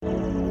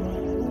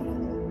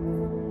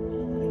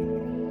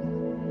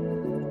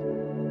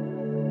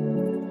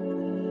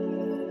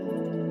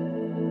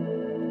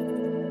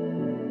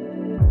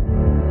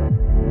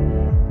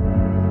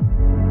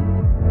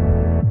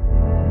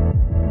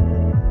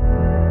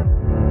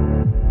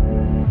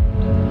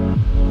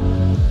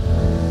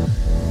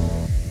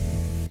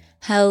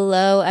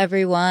Hello,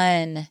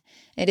 everyone.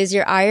 It is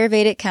your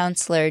Ayurvedic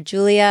counselor,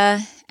 Julia,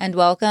 and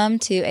welcome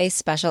to a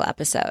special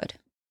episode.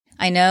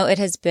 I know it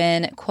has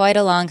been quite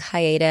a long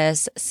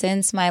hiatus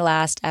since my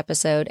last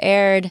episode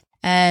aired,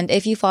 and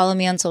if you follow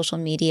me on social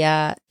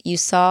media, you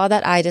saw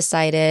that I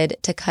decided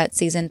to cut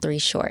season 3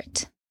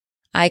 short.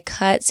 I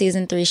cut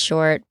season 3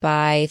 short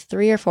by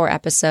 3 or 4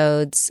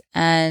 episodes,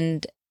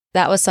 and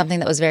that was something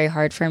that was very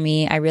hard for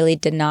me. I really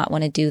did not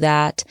want to do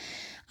that.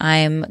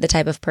 I'm the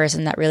type of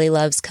person that really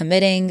loves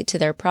committing to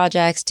their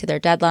projects, to their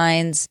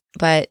deadlines.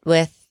 But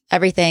with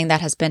everything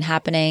that has been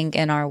happening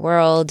in our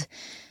world,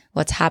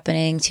 what's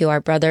happening to our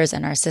brothers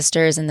and our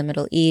sisters in the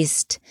Middle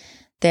East,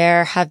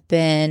 there have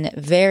been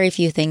very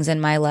few things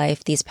in my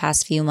life these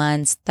past few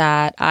months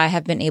that I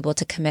have been able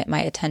to commit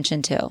my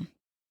attention to.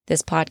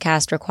 This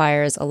podcast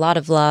requires a lot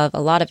of love, a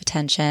lot of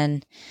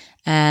attention,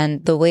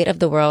 and the weight of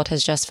the world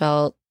has just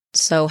felt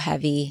so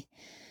heavy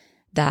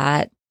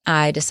that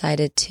I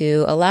decided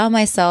to allow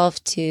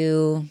myself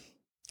to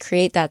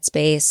create that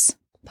space,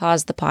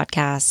 pause the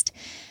podcast,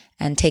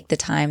 and take the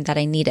time that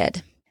I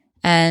needed.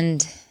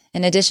 And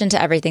in addition to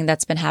everything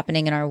that's been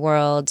happening in our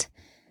world,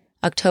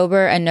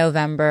 October and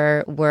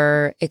November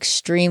were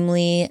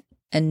extremely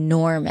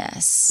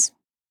enormous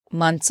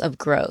months of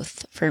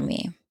growth for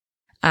me.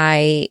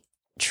 I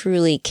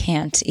truly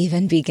can't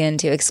even begin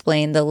to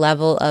explain the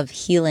level of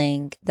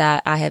healing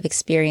that I have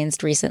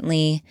experienced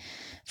recently,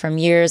 from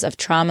years of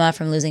trauma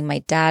from losing my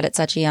dad at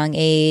such a young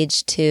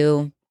age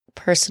to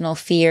personal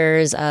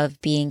fears of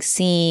being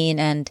seen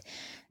and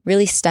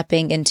really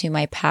stepping into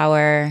my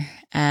power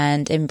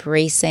and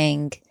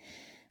embracing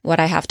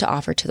what I have to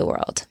offer to the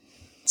world.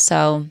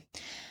 So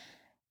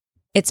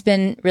it's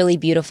been really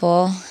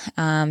beautiful,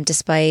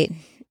 despite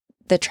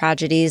the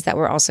tragedies that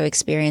we're also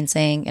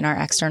experiencing in our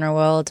external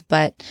world.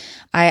 But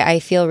I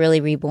feel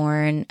really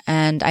reborn,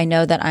 and I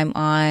know that I'm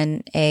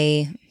on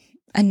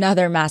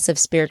another massive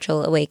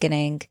spiritual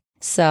awakening.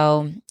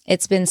 So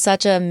it's been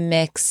such a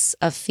mix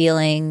of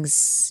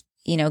feelings,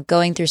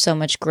 going through so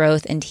much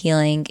growth and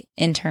healing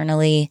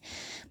internally,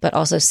 but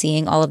also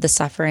seeing all of the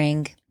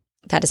suffering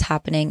that is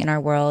happening in our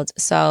world.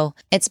 So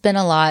it's been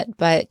a lot,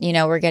 but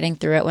we're getting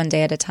through it one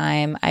day at a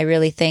time. I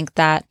really think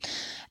that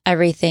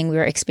everything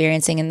we're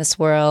experiencing in this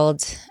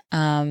world,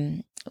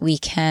 we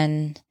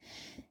can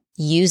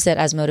use it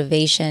as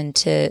motivation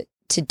to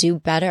do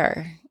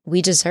better.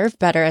 We deserve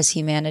better as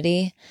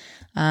humanity.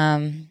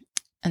 And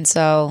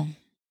so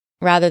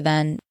rather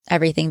than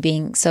everything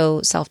being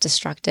so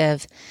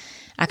self-destructive,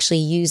 actually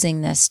using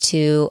this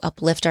to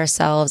uplift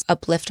ourselves,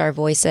 uplift our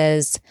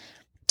voices,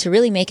 to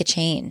really make a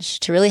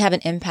change, to really have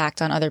an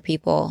impact on other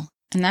people.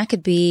 And that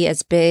could be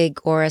as big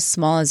or as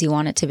small as you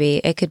want it to be.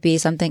 It could be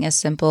something as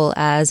simple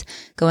as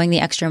going the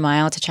extra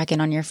mile to check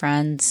in on your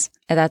friends.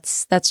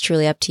 That's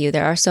truly up to you.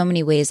 There are so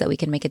many ways that we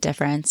can make a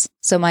difference.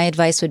 So my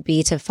advice would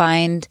be to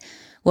find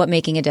what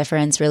making a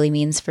difference really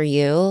means for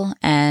you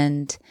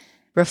and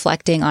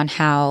reflecting on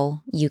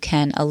how you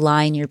can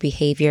align your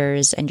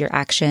behaviors and your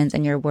actions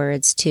and your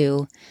words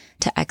to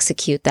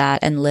execute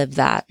that and live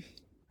that.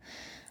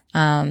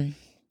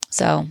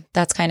 So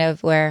that's kind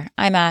of where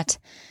I'm at.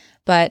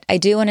 But I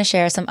do want to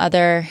share some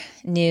other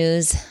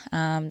news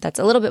that's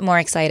a little bit more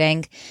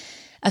exciting.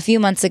 A few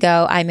months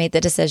ago, I made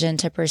the decision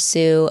to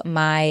pursue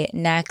my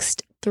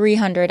next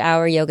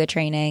 300-hour yoga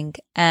training,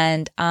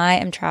 and I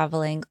am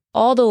traveling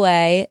all the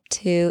way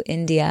to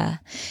India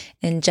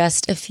in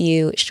just a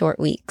few short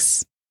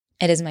weeks.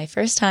 It is my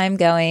first time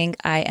going.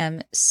 I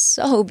am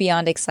so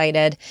beyond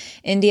excited.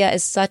 India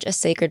is such a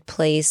sacred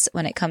place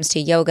when it comes to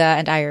yoga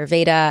and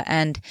Ayurveda,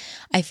 and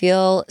I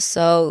feel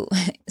so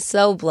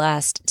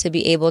blessed to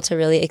be able to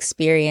really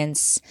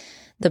experience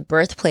the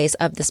birthplace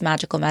of this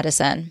magical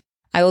medicine.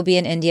 I will be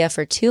in India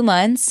for 2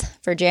 months,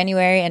 for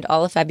January and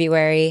all of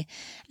February,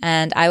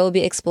 and I will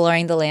be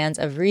exploring the lands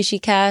of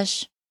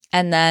Rishikesh.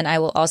 And then I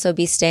will also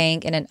be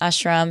staying in an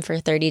ashram for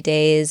 30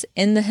 days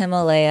in the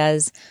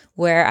Himalayas,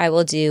 where I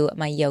will do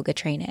my yoga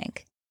training.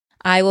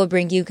 I will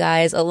bring you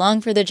guys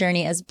along for the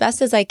journey as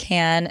best as I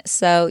can,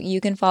 so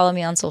you can follow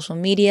me on social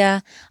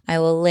media. I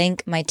will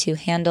link my 2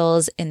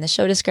 handles in the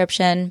show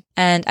description,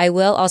 and I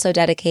will also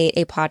dedicate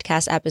a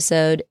podcast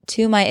episode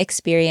to my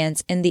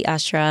experience in the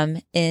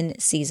ashram in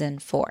season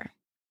 4.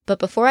 But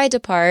before I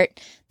depart,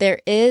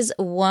 there is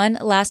one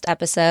last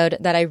episode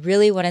that I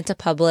really wanted to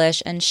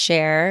publish and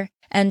share,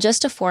 and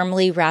just to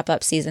formally wrap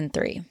up season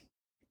 3.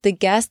 The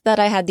guest that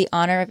I had the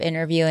honor of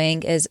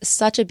interviewing is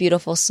such a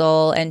beautiful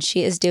soul, and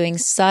she is doing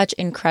such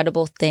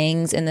incredible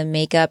things in the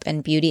makeup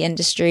and beauty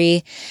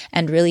industry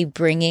and really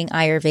bringing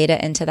Ayurveda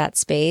into that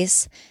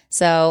space.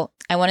 So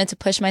I wanted to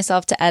push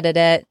myself to edit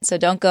it, so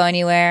don't go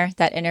anywhere.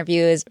 That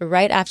interview is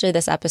right after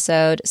this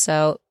episode,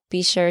 so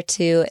be sure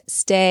to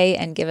stay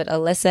and give it a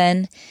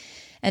listen.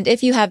 And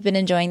if you have been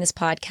enjoying this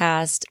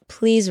podcast,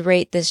 please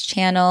rate this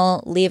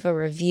channel, leave a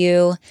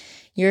review.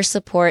 Your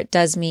support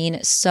does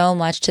mean so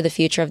much to the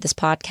future of this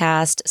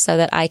podcast so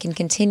that I can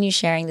continue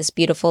sharing this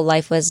beautiful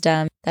life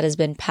wisdom that has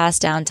been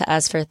passed down to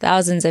us for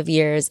thousands of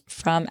years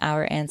from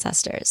our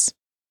ancestors.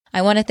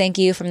 I want to thank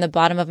you from the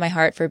bottom of my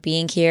heart for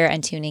being here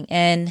and tuning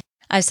in.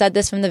 I've said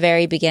this from the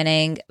very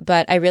beginning,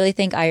 but I really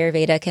think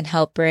Ayurveda can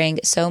help bring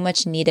so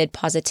much needed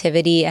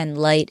positivity and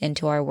light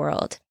into our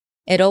world.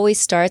 It always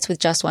starts with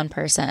just one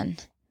person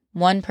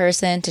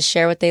to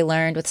share what they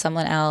learned with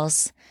someone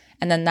else,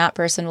 and then that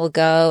person will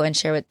go and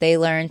share what they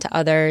learned to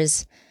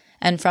others.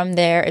 And from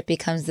there, it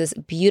becomes this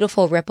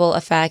beautiful ripple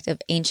effect of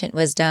ancient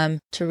wisdom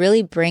to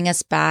really bring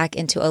us back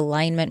into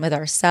alignment with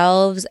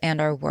ourselves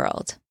and our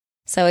world.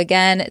 So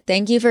again,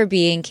 thank you for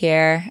being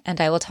here, and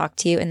I will talk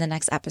to you in the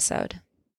next episode.